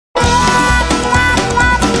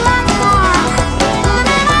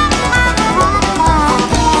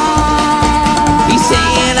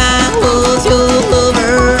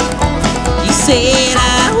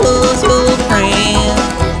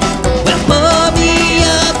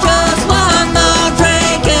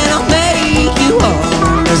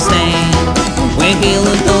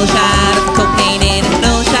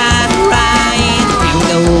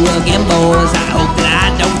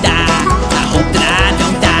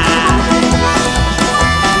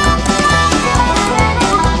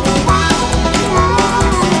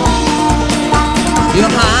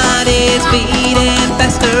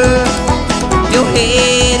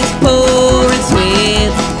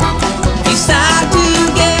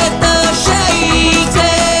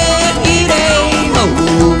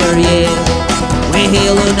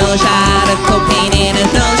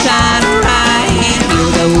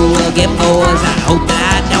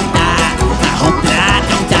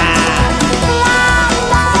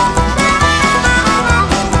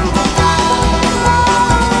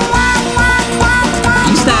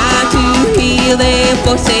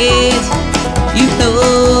voices, you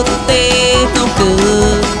know that they're no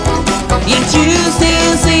good. Yet you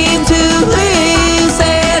still seem to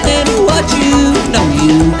listen to what you know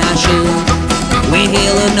you not should. Well,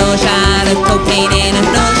 no shot of cocaine and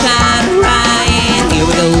no shot of Ryan. Here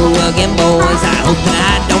we go again, boys. I hope that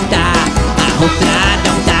I don't die. I hope that I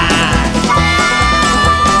don't die.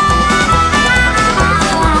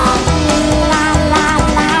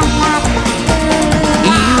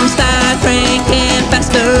 You start drinking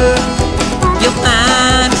faster, your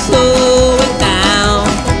mind is slowing down.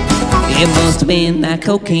 It must have been that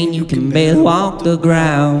cocaine, you can barely walk the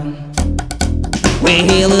ground.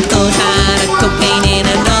 Well, no shot of cocaine and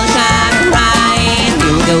another shot of Ryan.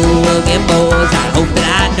 Here we go again, boys. I hope that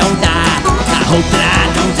I don't die. I hope that I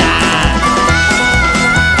don't die.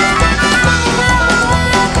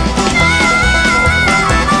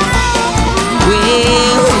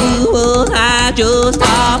 Well, who was I just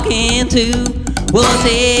talking to? Was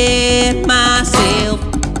it myself?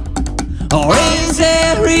 Or is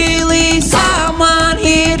there really someone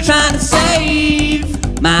here trying to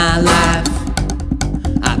save my life?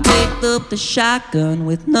 I picked up the shotgun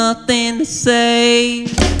with nothing to say.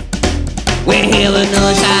 Well,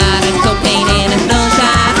 another shot